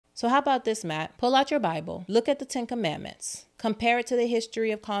So how about this, Matt? Pull out your Bible, look at the 10 Commandments, compare it to the history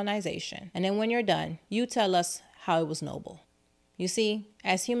of colonization. And then when you're done, you tell us how it was noble. You see,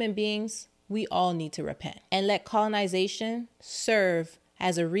 as human beings, we all need to repent and let colonization serve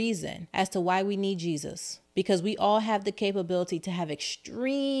as a reason as to why we need Jesus. Because we all have the capability to have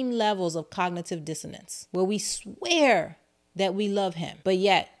extreme levels of cognitive dissonance where we swear that we love him, but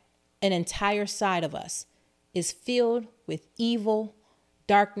yet an entire side of us is filled with evil,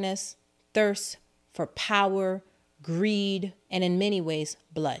 darkness, thirst for power, greed, and in many ways,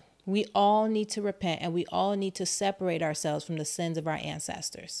 blood. We all need to repent, and we all need to separate ourselves from the sins of our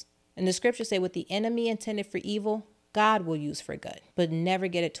ancestors. And the scriptures say what the enemy intended for evil, God will use for good. But never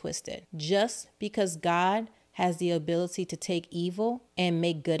get it twisted. Just because God has the ability to take evil and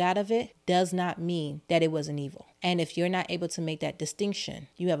make good out of it does not mean that it wasn't evil. And if you're not able to make that distinction,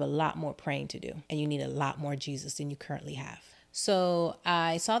 you have a lot more praying to do, and you need a lot more Jesus than you currently have. So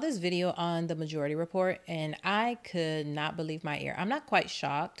I saw this video on the Majority Report, and I could not believe my ear. I'm not quite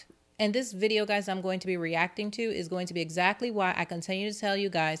shocked. And this video, guys, I'm going to be reacting to is going to be exactly why I continue to tell you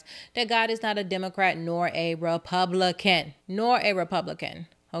guys that God is not a Democrat nor a Republican,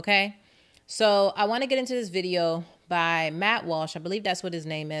 okay? So I want to get into this video by Matt Walsh. I believe that's what his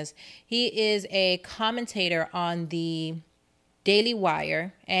name is. He is a commentator on the Daily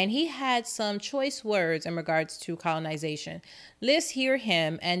Wire, and he had some choice words in regards to colonization. Let's hear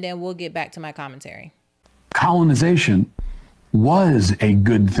him, and then we'll get back to my commentary. Colonization was a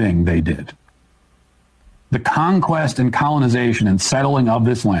good thing they did. The conquest and colonization and settling of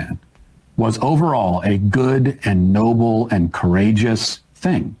this land was overall a good and noble and courageous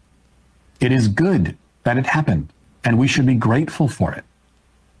thing. It is good that it happened, and we should be grateful for it.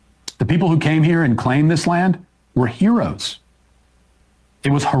 The people who came here and claimed this land were heroes.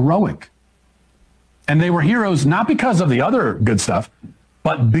 It was heroic. And they were heroes not because of the other good stuff,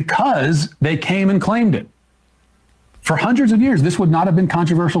 but because they came and claimed it. For hundreds of years, this would not have been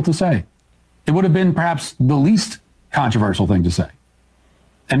controversial to say. It would have been perhaps the least controversial thing to say.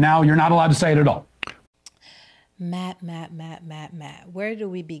 And now you're not allowed to say it at all. Matt. Where do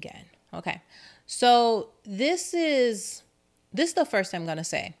we begin? Okay. So this is the first thing I'm going to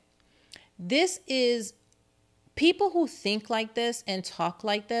say. This is people who think like this and talk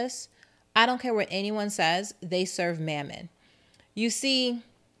like this. I don't care what anyone says. They serve mammon. You see,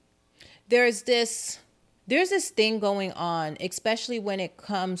 there's this thing going on, especially when it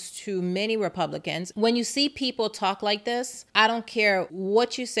comes to many Republicans. When you see people talk like this, I don't care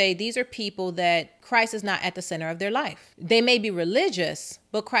what you say. These are people that Christ is not at the center of their life. They may be religious,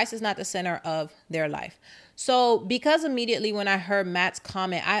 but Christ is not the center of their life. So because immediately when I heard Matt's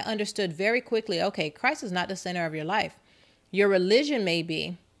comment, I understood very quickly, okay, Christ is not the center of your life. Your religion may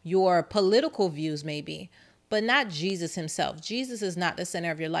be, your political views may be, but not Jesus himself. Jesus is not the center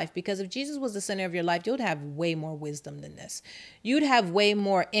of your life, because if Jesus was the center of your life, you'd have way more wisdom than this. You'd have way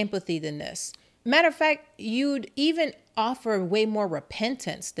more empathy than this. Matter of fact, you'd even offer way more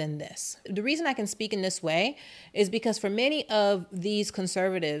repentance than this. The reason I can speak in this way is because for many of these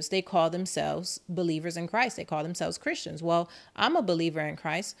conservatives, they call themselves believers in Christ. They call themselves Christians. Well, I'm a believer in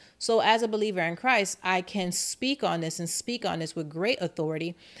Christ. So as a believer in Christ, I can speak on this and speak on this with great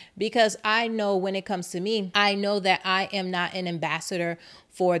authority, because I know when it comes to me, I know that I am not an ambassador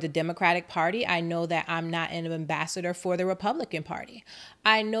for the Democratic Party. I know that I'm not an ambassador for the Republican Party.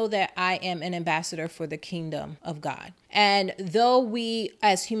 I know that I am an ambassador for the kingdom of God. And though we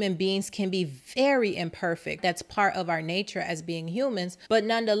as human beings can be very imperfect, that's part of our nature as being humans, but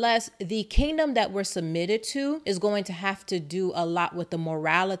nonetheless, the kingdom that we're submitted to is going to have to do a lot with the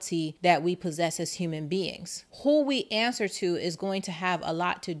morality that we possess as human beings. Who we answer to is going to have a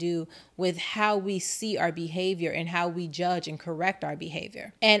lot to do with how we see our behavior and how we judge and correct our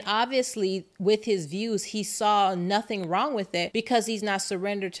behavior. And obviously, with his views, he saw nothing wrong with it because he's not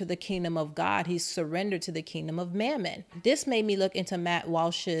surrendered to the kingdom of God. He's surrendered to the kingdom of mammon. This made me look into Matt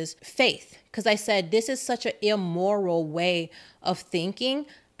Walsh's faith, because I said, this is such an immoral way of thinking.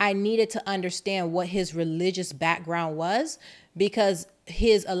 I needed to understand what his religious background was, because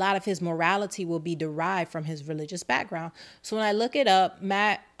a lot of his morality will be derived from his religious background. So when I look it up,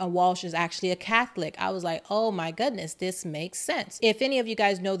 Matt Walsh is actually a Catholic. I was like, oh my goodness, this makes sense. If any of you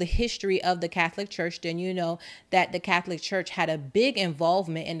guys know the history of the Catholic Church, then you know that the Catholic Church had a big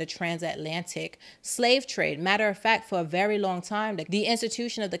involvement in the transatlantic slave trade. Matter of fact, for a very long time, the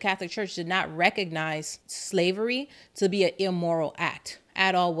institution of the Catholic Church did not recognize slavery to be an immoral act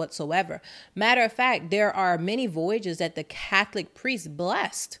at all whatsoever. Matter of fact, there are many voyages that the Catholic priests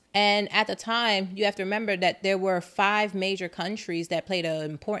blessed. And at the time, you have to remember that there were 5 major countries that played an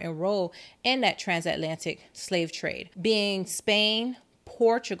important role in that transatlantic slave trade, being Spain,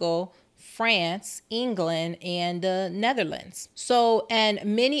 Portugal, France, England, and the Netherlands. So, and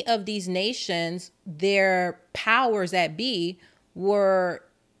many of these nations, their powers that be were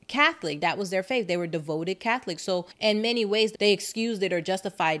Catholic. That was their faith. They were devoted Catholics. So in many ways, they excused it or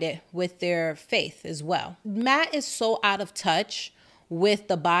justified it with their faith as well. Matt is so out of touch with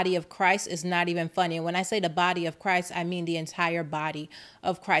the body of Christ, is not even funny. And when I say the body of Christ, I mean the entire body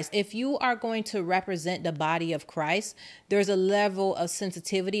of Christ. If you are going to represent the body of Christ, there's a level of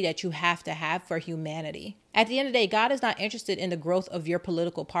sensitivity that you have to have for humanity. At the end of the day, God is not interested in the growth of your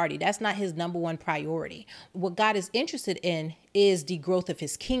political party. That's not his number one priority. What God is interested in is the growth of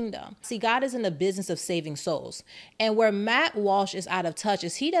his kingdom. See, God is in the business of saving souls. And where Matt Walsh is out of touch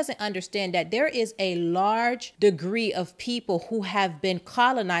is he doesn't understand that there is a large degree of people who have been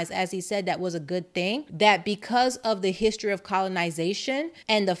colonized, as he said, that was a good thing, that because of the history of colonization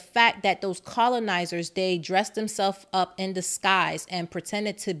and the fact that those colonizers, they dressed themselves up in disguise and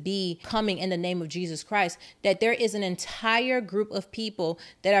pretended to be coming in the name of Jesus Christ, that there is an entire group of people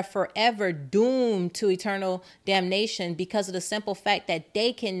that are forever doomed to eternal damnation because of the simple fact that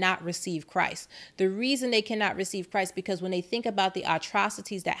they cannot receive Christ. The reason they cannot receive Christ, because when they think about the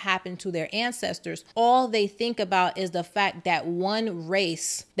atrocities that happened to their ancestors, all they think about is the fact that one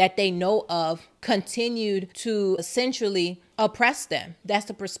race that they know of continued to essentially oppress them. That's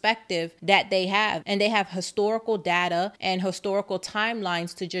the perspective that they have. And they have historical data and historical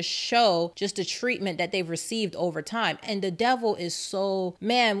timelines to just show just the treatment that they've received over time. And the devil is so,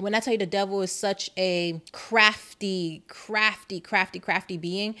 man, when I tell you the devil is such a crafty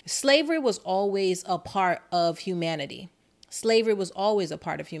being, slavery was always a part of humanity. Slavery was always a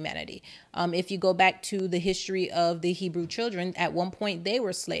part of humanity. If you go back to the history of the Hebrew children, at one point they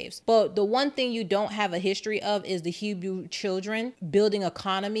were slaves. But the one thing you don't have a history of is the Hebrew children building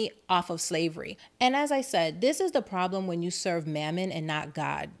economy off of slavery. And as I said, this is the problem when you serve mammon and not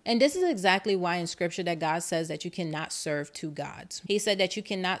God. And this is exactly why in scripture that God says that you cannot serve two gods. He said that you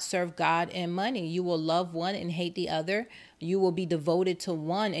cannot serve God and money. You will love one and hate the other. You will be devoted to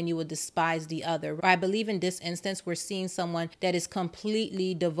one and you will despise the other. I believe in this instance, we're seeing someone that is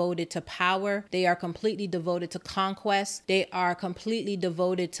completely devoted to power. They are completely devoted to conquest. They are completely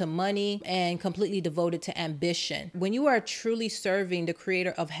devoted to money and completely devoted to ambition. When you are truly serving the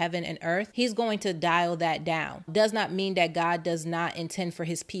creator of heaven and earth, he's going to dial that down. Does not mean that God does not intend for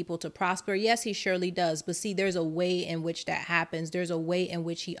his people to prosper. Yes, he surely does. But see, there's a way in which that happens. There's a way in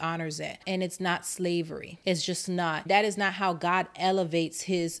which he honors it. And it's not slavery. It's just not. That is not how God elevates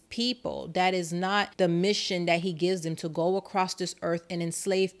his people. That is not the mission that he gives them, to go across this earth and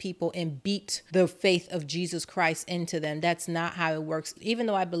enslave people and beat the faith of Jesus Christ into them. That's not how it works. Even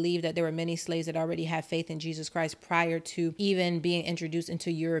though I believe that there were many slaves that already had faith in Jesus Christ prior to even being introduced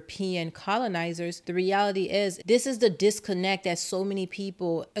into European colonizers, the reality is this is the disconnect that so many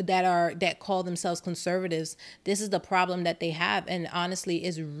people that call themselves conservatives, this is the problem that they have, and honestly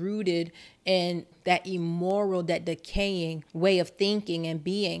is rooted in that immoral, that decaying way of thinking and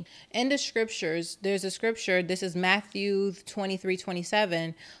being. In the scriptures, there's a scripture, this is Matthew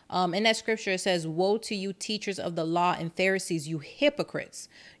 23:27. In that scripture, it says, "Woe to you, teachers of the law and Pharisees, you hypocrites!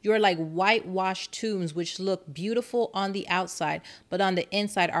 You are like whitewashed tombs, which look beautiful on the outside, but on the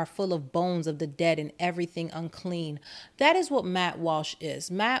inside are full of bones of the dead and everything unclean." That is what Matt Walsh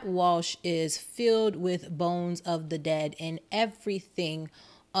is. Matt Walsh is filled with bones of the dead and everything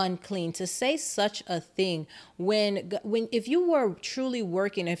unclean. To say such a thing when if you were truly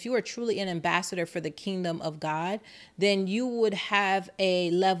working, if you were truly an ambassador for the kingdom of God, then you would have a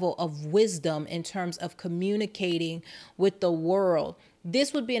level of wisdom in terms of communicating with the world.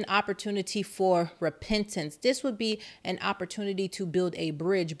 This would be an opportunity for repentance. This would be an opportunity to build a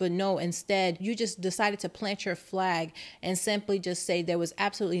bridge. But no, instead, you just decided to plant your flag and simply just say there was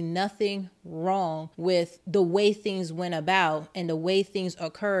absolutely nothing wrong with the way things went about and the way things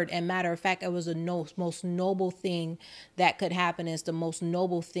occurred. And matter of fact, it was the most noble thing that could happen. It's the most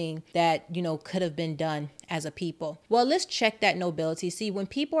noble thing that, could have been done as a people. Well, let's check that nobility. See, when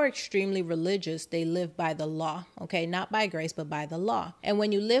people are extremely religious, they live by the law, okay? Not by grace, but by the law. And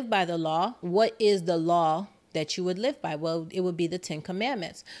when you live by the law, what is the law that you would live by? Well, it would be the 10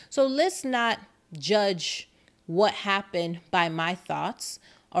 Commandments. So let's not judge what happened by my thoughts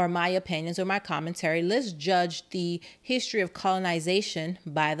or my opinions or my commentary. Let's judge the history of colonization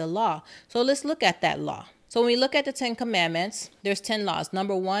by the law. So let's look at that law. So when we look at the 10 commandments, there's 10 laws.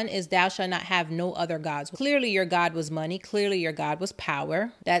 Number 1 is thou shalt not have no other gods. Clearly your God was money. Clearly your God was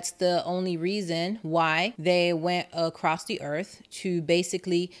power. That's the only reason why they went across the earth to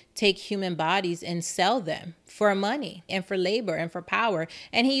basically take human bodies and sell them for money and for labor and for power.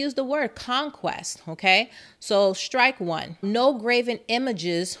 And he used the word conquest. Okay. So strike 1, no graven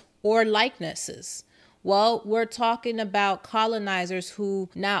images or likenesses. Well, we're talking about colonizers who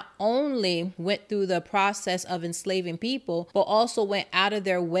not only went through the process of enslaving people, but also went out of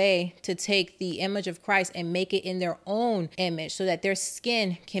their way to take the image of Christ and make it in their own image so that their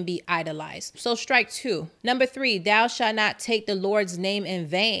skin can be idolized. So strike 2. Number 3, thou shalt not take the Lord's name in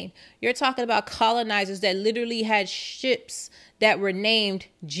vain. You're talking about colonizers that literally had ships that were named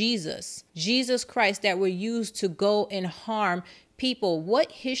Jesus Christ, that were used to go and harm people.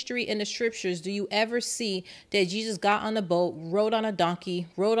 What history in the scriptures do you ever see that Jesus got on a boat, rode on a donkey,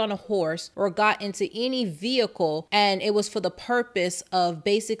 rode on a horse, or got into any vehicle and it was for the purpose of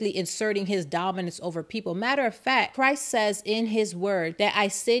basically inserting his dominance over people? Matter of fact, Christ says in his word that I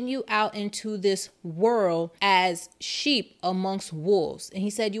send you out into this world as sheep amongst wolves. And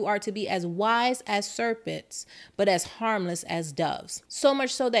he said you are to be as wise as serpents, but as harmless as doves. So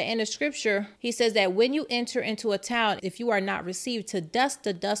much so that in the scripture, he says that when you enter into a town, if you are not received, to dust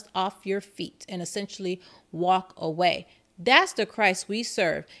the dust off your feet and essentially walk away. That's the Christ we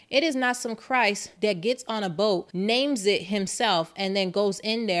serve. It is not some Christ that gets on a boat, names it himself, and then goes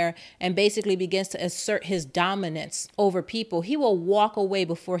in there and basically begins to assert his dominance over people. He will walk away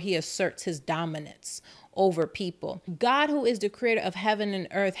before he asserts his dominance over people. God, who is the creator of heaven and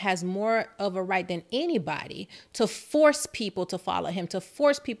earth, has more of a right than anybody to force people to follow him, to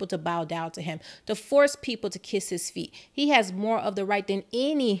force people to bow down to him, to force people to kiss his feet. He has more of the right than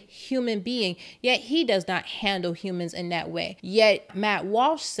any human being, yet he does not handle humans in that way. Yet Matt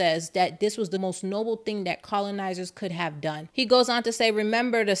Walsh says that this was the most noble thing that colonizers could have done. He goes on to say,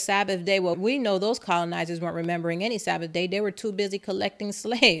 remember the Sabbath day. Well, we know those colonizers weren't remembering any Sabbath day. They were too busy collecting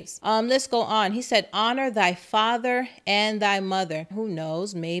slaves. Let's go on. He said, honor thy father and thy mother. Who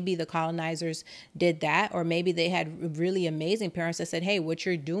knows? Maybe the colonizers did that, or maybe they had really amazing parents that said, hey, what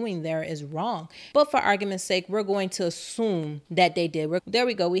you're doing there is wrong. But for argument's sake, we're going to assume that they did. There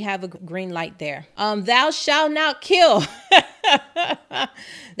we go. We have a green light there. Thou shalt not kill.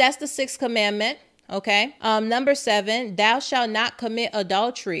 That's the 6th commandment. Okay. Number 7, thou shalt not commit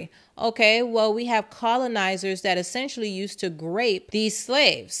adultery. Okay, well, we have colonizers that essentially used to grape these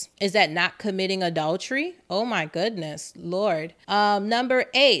slaves. Is that not committing adultery? Oh my goodness, Lord. Number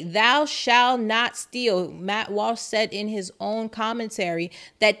 8, thou shalt not steal. Matt Walsh said in his own commentary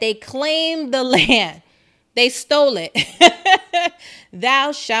that they claimed the land. They stole it.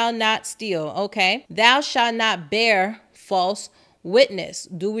 Thou shalt not steal. Okay. Thou shalt not bear false witness.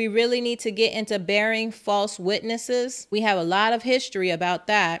 Do we really need to get into bearing false witnesses? We have a lot of history about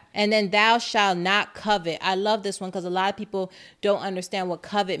that. And then thou shalt not covet. I love this one because a lot of people don't understand what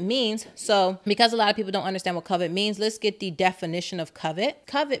covet means. So because a lot of people don't understand what covet means, let's get the definition of covet.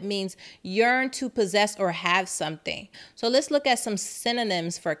 Covet means yearn to possess or have something. So let's look at some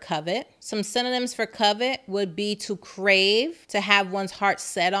synonyms for covet. Some synonyms for covet would be to crave, to have one's heart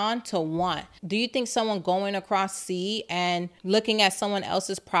set on, to want. Do you think someone going across sea and looking at someone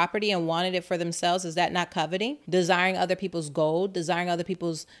else's property and wanted it for themselves, is that not coveting? Desiring other people's gold, desiring other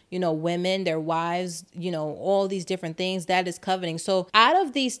people's, women, their wives, all these different things, that is coveting. So out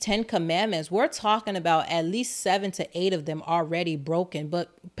of these 10 commandments, we're talking about at least 7 to 8 of them already broken. But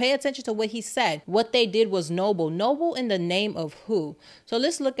pay attention to what he said. What they did was noble. Noble in the name of who? So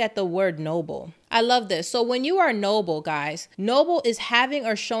let's look at the word noble. I love this. So when you are noble, guys, noble is having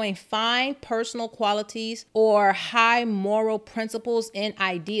or showing fine personal qualities or high moral principles and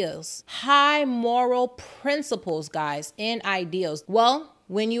ideals. High moral principles, guys, and ideals. Well,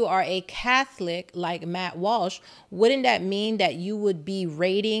 when you are a Catholic like Matt Walsh, wouldn't that mean that you would be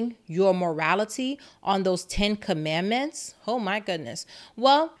rating your morality on those 10 commandments? Oh my goodness.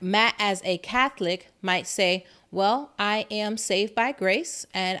 Well, Matt as a Catholic might say, well, I am saved by grace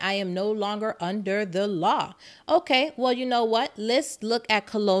and I am no longer under the law. Okay, well, you know what? Let's look at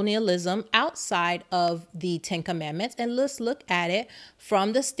colonialism outside of the 10 commandments and let's look at it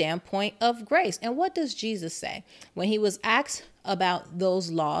from the standpoint of grace. And what does Jesus say? When he was asked about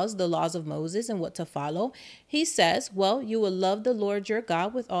those laws, the laws of Moses and what to follow, he says, well, you will love the Lord your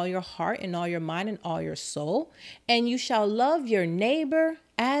God with all your heart and all your mind and all your soul, and you shall love your neighbor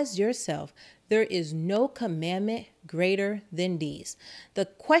as yourself. There is no commandment greater than these. The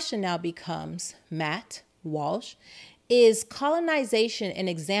question now becomes, Matt Walsh, is colonization an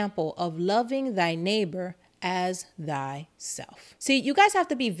example of loving thy neighbor as thyself. See, you guys have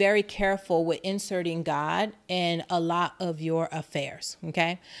to be very careful with inserting God in a lot of your affairs,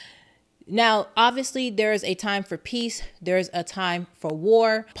 okay? Now, obviously, there is a time for peace. There's a time for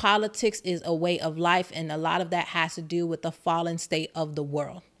war. Politics is a way of life, and a lot of that has to do with the fallen state of the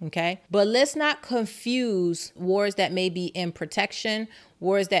world, okay? But let's not confuse wars that may be in protection,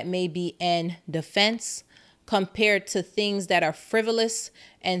 wars that may be in defense, compared to things that are frivolous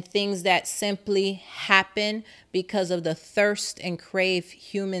and things that simply happen because of the thirst and crave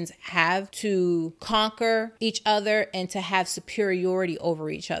humans have to conquer each other and to have superiority over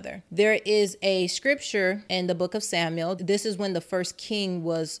each other. There is a scripture in the book of Samuel. This is when the first king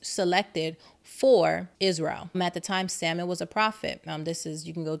was selected for Israel. At the time, Samuel was a prophet.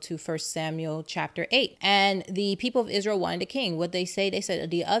 You can go to 1 Samuel chapter 8. And the people of Israel wanted a king. What they said,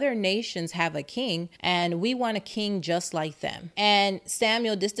 the other nations have a king and we want a king just like them. And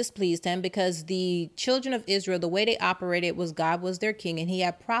Samuel, this displeased him because the children of Israel, the way they operated was God was their king and he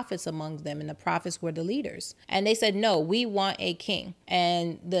had prophets among them and the prophets were the leaders. And they said, no, we want a king.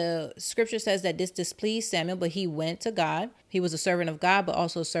 And the scripture says that this displeased Samuel, but he went to God. He was a servant of God, but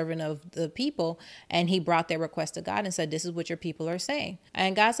also a servant of the people. And he brought their request to God and said, this is what your people are saying.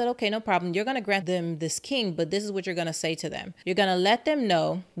 And God said, okay, no problem. You're going to grant them this king, but this is what you're going to say to them. You're going to let them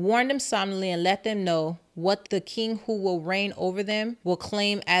know, warn them solemnly and let them know what the king who will reign over them will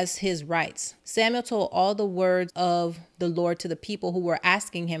claim as his rights. Samuel told all the words of the Lord to the people who were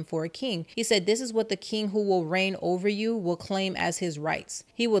asking him for a king. He said, this is what the king who will reign over you will claim as his rights.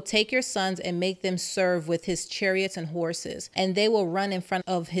 He will take your sons and make them serve with his chariots and horses, and they will run in front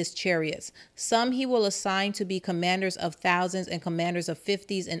of his chariots. Some he will assign to be commanders of thousands and commanders of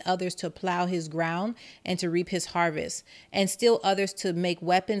 50s, and others to plow his ground and to reap his harvest, and still others to make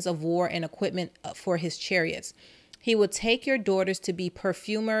weapons of war and equipment for his chariots. He will take your daughters to be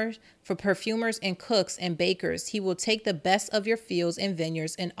perfumers and cooks and bakers. He will take the best of your fields and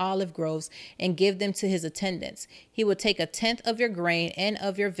vineyards and olive groves and give them to his attendants. He will take 1/10 of your grain and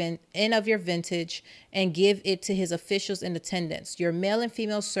of your vintage and give it to his officials and attendants, your male and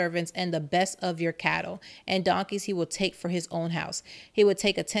female servants, and the best of your cattle and donkeys he will take for his own house. He will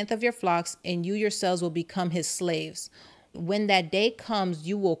take 1/10 of your flocks, and you yourselves will become his slaves. When that day comes,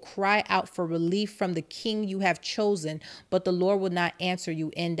 you will cry out for relief from the king you have chosen, but the Lord will not answer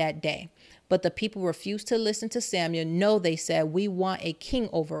you in that day. But the people refused to listen to Samuel. No, they said, we want a king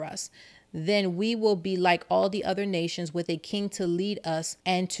over us. Then we will be like all the other nations, with a king to lead us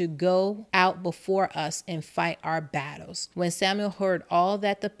and to go out before us and fight our battles. When Samuel heard all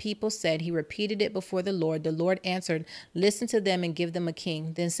that the people said, he repeated it before the Lord. The Lord answered, listen to them and give them a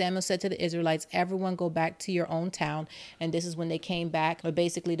king. Then Samuel said to the Israelites, everyone go back to your own town. And this is when they came back, but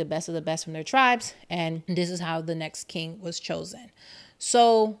basically the best of the best from their tribes. And this is how the next king was chosen.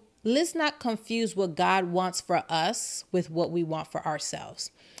 So let's not confuse what God wants for us with what we want for ourselves.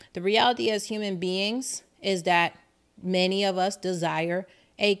 The reality as human beings is that many of us desire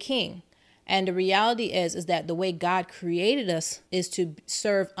a king. And the reality is that the way God created us is to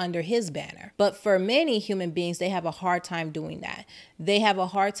serve under his banner. But for many human beings, they have a hard time doing that. They have a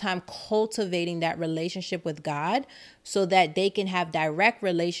hard time cultivating that relationship with God so that they can have direct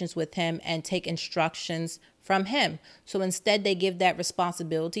relations with him and take instructions from him. So instead, they give that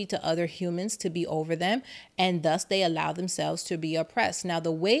responsibility to other humans to be over them, and thus they allow themselves to be oppressed. Now,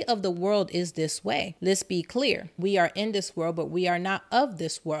 the way of the world is this way. Let's be clear. We are in this world, but we are not of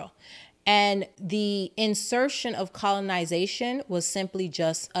this world. And the insertion of colonization was simply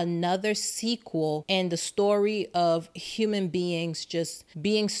just another sequel in the story of human beings just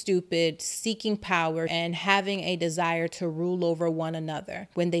being stupid, seeking power, and having a desire to rule over one another.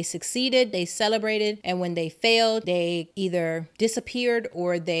 When they succeeded, they celebrated. And when they failed, they either disappeared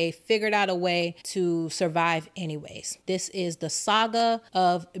or they figured out a way to survive anyways. This is the saga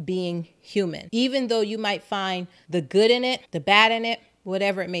of being human. Even though you might find the good in it, the bad in it,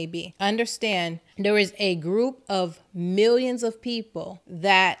 whatever it may be, understand there is a group of millions of people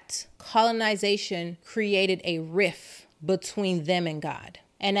that colonization created a rift between them and God.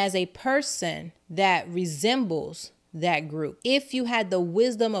 And as a person that resembles that group, if you had the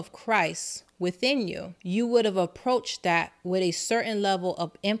wisdom of Christ within you, you would have approached that with a certain level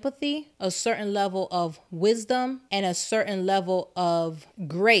of empathy, a certain level of wisdom, and a certain level of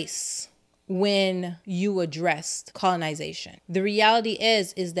grace when you addressed colonization. The reality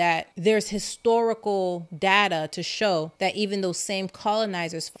is that there's historical data to show that even those same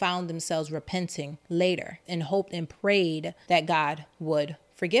colonizers found themselves repenting later and hoped and prayed that God would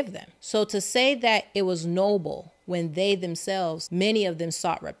forgive them. So to say that it was noble when they themselves, many of them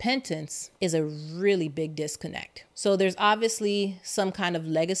sought repentance, is a really big disconnect. So there's obviously some kind of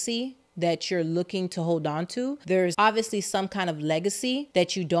legacy that you're looking to hold on to. There's obviously some kind of legacy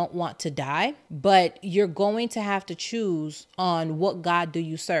that you don't want to die, but you're going to have to choose on what God do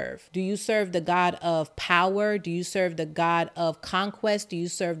you serve. Do you serve the God of power? Do you serve the God of conquest? Do you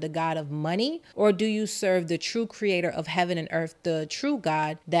serve the God of money? Or do you serve the true creator of heaven and earth, the true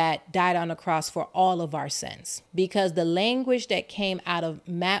God that died on the cross for all of our sins? Because the language that came out of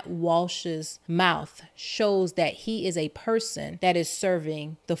Matt Walsh's mouth shows that he is a person that is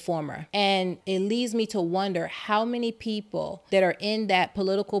serving the former. And it leads me to wonder how many people that are in that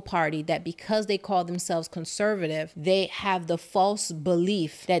political party that because they call themselves conservative, they have the false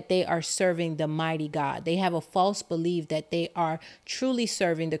belief that they are serving the mighty God. They have a false belief that they are truly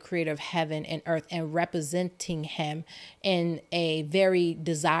serving the creator of heaven and earth and representing him in a very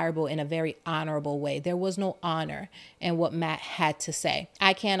desirable, in a very honorable way. There was no honor in what Matt had to say.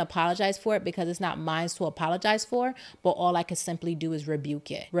 I can't apologize for it because it's not mine to apologize for, but all I can simply do is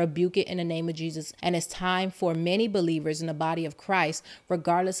rebuke it. Rebuke it in the name of Jesus. And it's time for many believers in the body of Christ,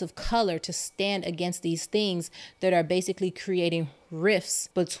 regardless of color, to stand against these things that are basically creating rifts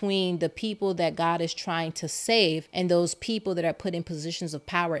between the people that God is trying to save and those people that are put in positions of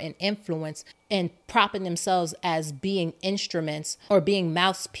power and influence and propping themselves as being instruments or being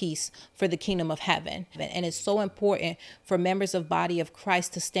mouthpiece for the kingdom of heaven. And it's so important for members of body of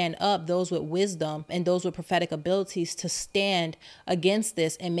Christ to stand up, those with wisdom and those with prophetic abilities, to stand against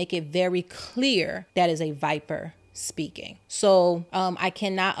this and make it very clear that is a viper speaking. So I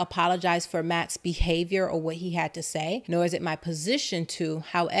cannot apologize for Matt's behavior or what he had to say, nor is it my position to.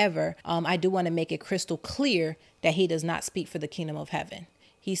 However, I do want to make it crystal clear that he does not speak for the kingdom of heaven.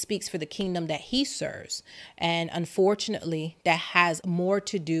 He speaks for the kingdom that he serves. And unfortunately, that has more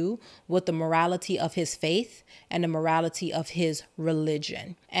to do with the morality of his faith and the morality of his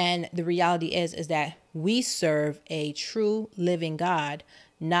religion. And the reality is that we serve a true living God,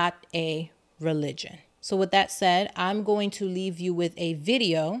 not a religion. So with that said, I'm going to leave you with a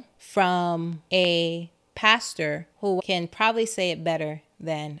video from a pastor who can probably say it better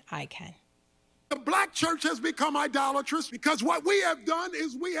than I can. The black church has become idolatrous because what we have done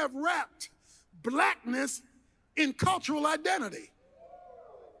is we have wrapped blackness in cultural identity.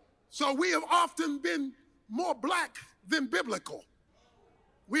 So we have often been more black than biblical.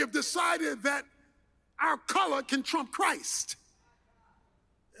 We have decided that our color can trump Christ.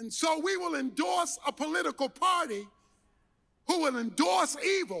 And so we will endorse a political party who will endorse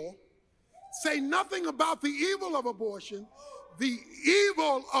evil, say nothing about the evil of abortion, the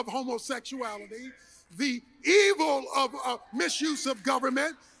evil of homosexuality, the evil of misuse of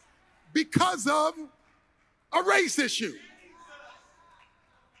government because of a race issue.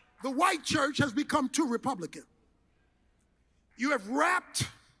 The white church has become too Republican. You have wrapped,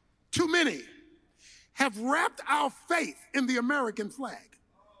 too many, have wrapped our faith in the American flag.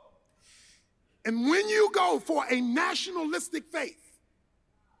 And when you go for a nationalistic faith,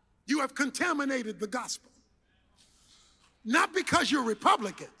 you have contaminated the gospel. Not because you're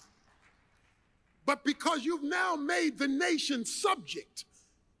Republican, but because you've now made the nation subject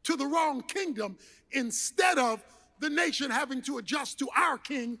to the wrong kingdom instead of the nation having to adjust to our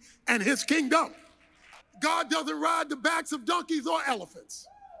king and his kingdom. God doesn't ride the backs of donkeys or elephants.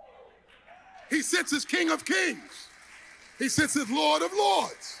 He sits as King of Kings. He sits as Lord of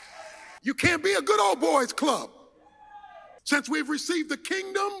Lords. You can't be a good old boys club. Since we've received the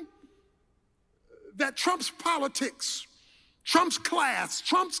kingdom that trumps politics, trumps class,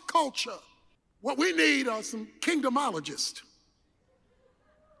 trumps culture, what we need are some kingdomologists.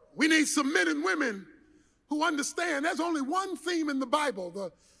 We need some men and women who understand there's only one theme in the Bible.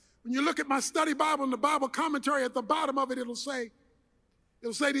 When you look at my study Bible and the Bible commentary, at the bottom of it, it'll say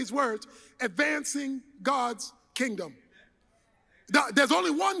these words: advancing God's kingdom. There's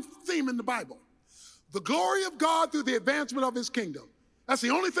only one theme in the Bible: the glory of God through the advancement of his kingdom. That's the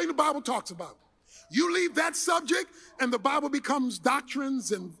only thing the Bible talks about. You leave that subject and the Bible becomes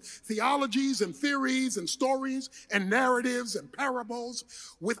doctrines and theologies and theories and stories and narratives and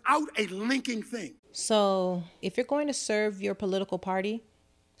parables without a linking thing. So if you're going to serve your political party,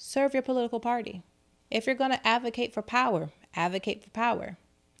 serve your political party. If you're going to advocate for power, advocate for power.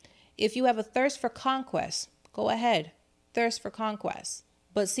 If you have a thirst for conquest, go ahead, thirst for conquest.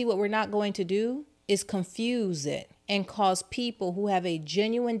 But see, what we're not going to do is confuse it and cause people who have a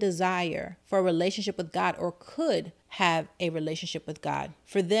genuine desire for a relationship with God or could have a relationship with God,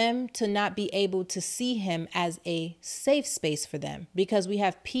 for them to not be able to see him as a safe space for them, because we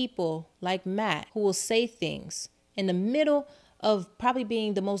have people like Matt who will say things in the middle of probably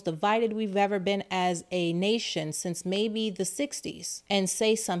being the most divided we've ever been as a nation since maybe the 60s, and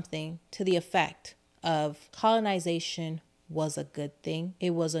say something to the effect of colonization was a good thing.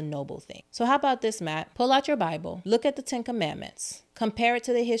 It was a noble thing. So how about this, Matt? Pull out your Bible, look at the 10 Commandments, compare it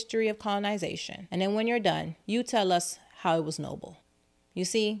to the history of colonization. And then when you're done, you tell us how it was noble. You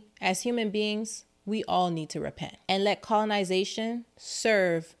see, as human beings, we all need to repent and let colonization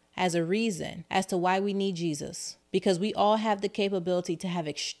serve as a reason as to why we need Jesus. Because we all have the capability to have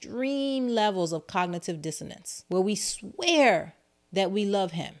extreme levels of cognitive dissonance where we swear that we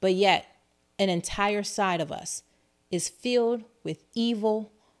love him, but yet an entire side of us is filled with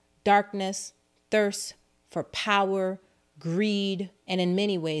evil, darkness, thirst for power, greed, and in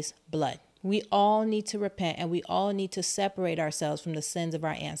many ways, blood. We all need to repent, and we all need to separate ourselves from the sins of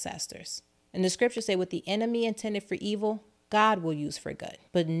our ancestors. And the scriptures say what the enemy intended for evil, God will use for good.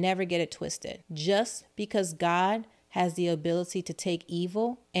 But never get it twisted. Just because God has the ability to take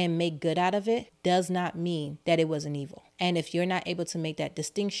evil and make good out of it does not mean that it wasn't evil. And if you're not able to make that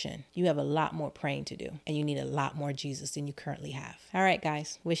distinction, you have a lot more praying to do, and you need a lot more Jesus than you currently have. All right,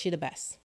 guys, wish you the best.